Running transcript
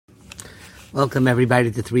Welcome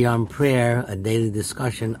everybody to 3 on Prayer, a daily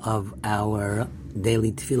discussion of our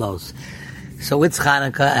daily tefillos. So it's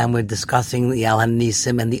Hanukkah and we're discussing the Al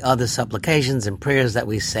Hanisim and the other supplications and prayers that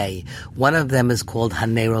we say. One of them is called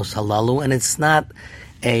Haneros Halalu, and it's not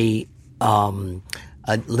a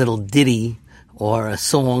little ditty or a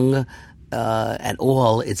song at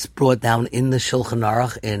all. It's brought down in the Shulchan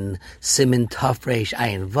Aruch in Siman Taf Reish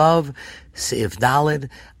Ayin Vav, Seif Daled.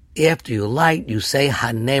 After you light, you say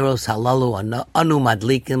Haneros Halalu Anu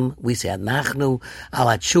Madlikim. We say Anachnu Al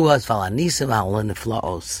Hatshuas Val Hanisim Al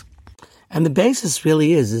Niflaos. And the basis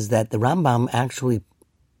really is that the Rambam actually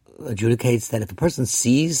adjudicates that if a person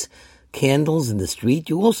sees candles in the street,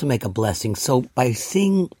 you also make a blessing. So by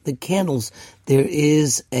seeing the candles, there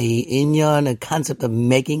is a inyan, a concept of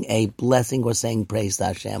making a blessing or saying praise to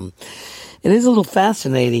Hashem. It is a little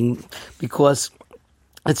fascinating because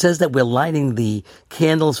it says that we're lighting the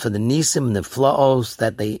candles for the Nisim and the Flaos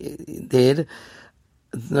that they did,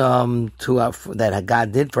 that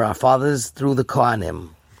God did for our fathers through the Kohanim.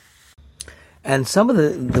 And some of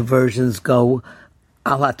the versions go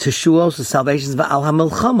Al HaTeshuos, the salvations, Al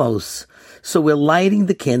HaMilchamos. So we're lighting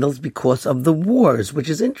the candles because of the wars, which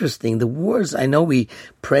is interesting. The wars, I know we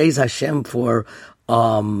praise Hashem for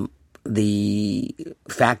the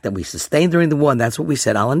fact that we sustained during the war, and that's what we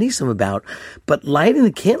said Al Hanisim about. But lighting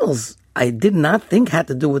the candles, I did not think had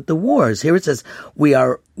to do with the wars. Here it says we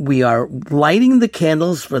are lighting the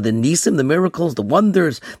candles for the Nisim, the miracles, the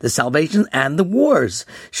wonders, the salvation, and the wars.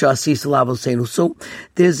 So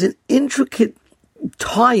there's an intricate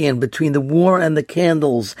tie-in between the war and the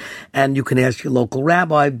candles, and you can ask your local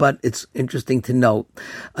rabbi, but it's interesting to note.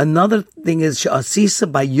 Another thing is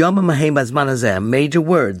Sha'asisa by Yom HaMahem Azman Hazeh, major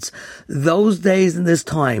words. Those days and this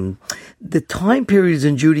time, the time periods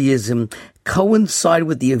in Judaism coincide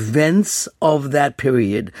with the events of that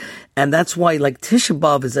period. And that's why, like, Tisha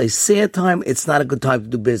B'Av is a sad time, it's not a good time to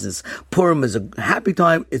do business. Purim is a happy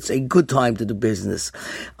time, it's a good time to do business.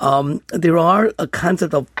 There are a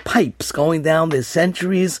concept of pipes going down, there's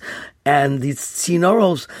centuries, and these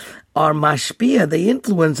tzinoros are mashpia, they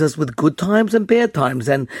influence us with good times and bad times,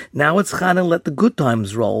 and now it's Chanukah, let the good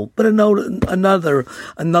times roll. But another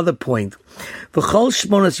point. V'chol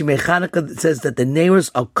Shmonas Yimei Chanukah says that the neighbors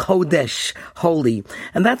are kodesh, holy,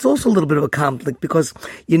 and that's also a little bit of a conflict because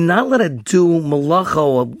you're not allowed to do malacha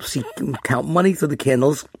or count money through the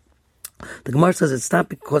candles. The Gemara says it's not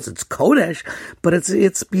because it's kodesh, but it's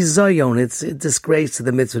bizayon, it's a disgrace to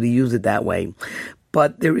the mitzvah to use it that way.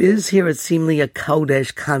 But there is here, it seemingly, a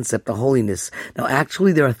Kodesh concept, a holiness. Now,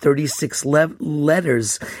 actually, there are 36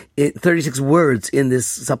 letters, 36 words in this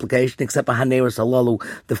supplication, except for Haneros Halalu,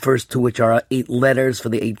 the first two, which are 8 letters for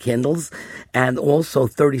the 8 candles, and also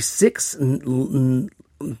 36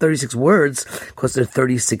 words, because there are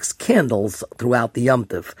 36 candles throughout the Yom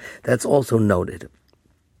Tov. That's also noted.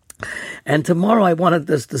 And tomorrow I wanted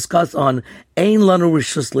to discuss on Ein Lanu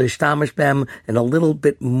Rishus L'Shtamish Bem in a little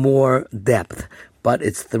bit more depth. But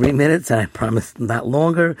it's 3 minutes, and I promise not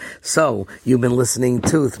longer. So, you've been listening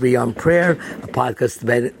to 3 on Prayer, a podcast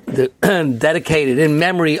dedicated in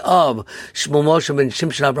memory of Shmuel Moshe ben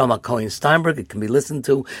Shimshon Avraham HaKohen Steinberg. It can be listened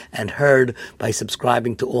to and heard by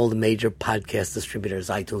subscribing to all the major podcast distributors,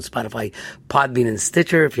 iTunes, Spotify, Podbean, and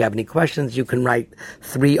Stitcher. If you have any questions, you can write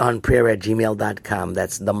 3onprayer@gmail.com.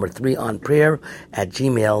 That's number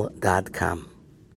 3onprayer@gmail.com.